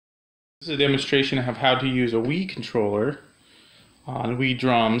This is a demonstration of how to use a Wii controller on Wii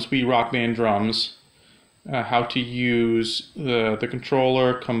drums, Wii Rock Band drums. How to use the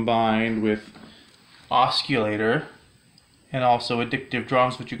controller combined with Osculator and also Addictive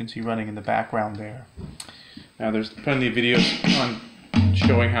drums, which you can see running in the background there. Now there's plenty of videos on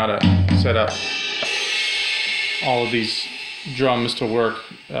showing how to set up all of these drums to work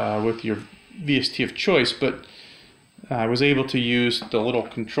with your VST of choice, but I was able to use the little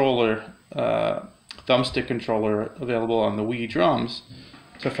controller, thumbstick controller available on the Wii drums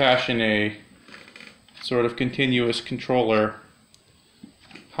to fashion a sort of continuous controller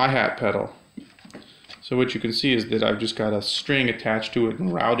hi-hat pedal. So what you can see is that I've just got a string attached to it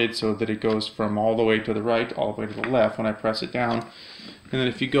and routed so that it goes from all the way to the right all the way to the left when I press it down. And then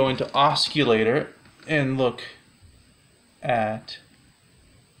if you go into Osculator and look at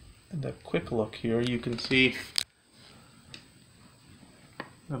the quick look here, you can see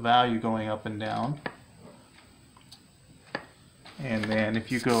the value going up and down. And then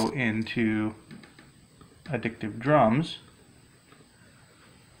if you go into Addictive drums,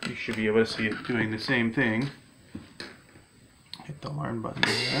 you should be able to see it doing the same thing. Hit the learn button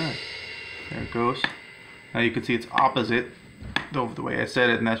there. There it goes. Now you can see it's opposite of the way I said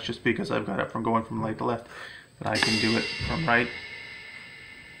it, and that's just because I've got it from going from right to left. But I can do it from right,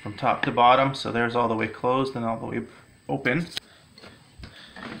 from top to bottom. So there's all the way closed and all the way open.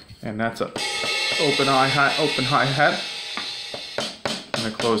 And that's a open hi-hat, and a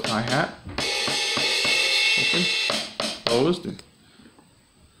closed hi-hat. Open, closed, and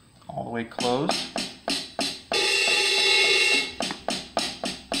all the way closed.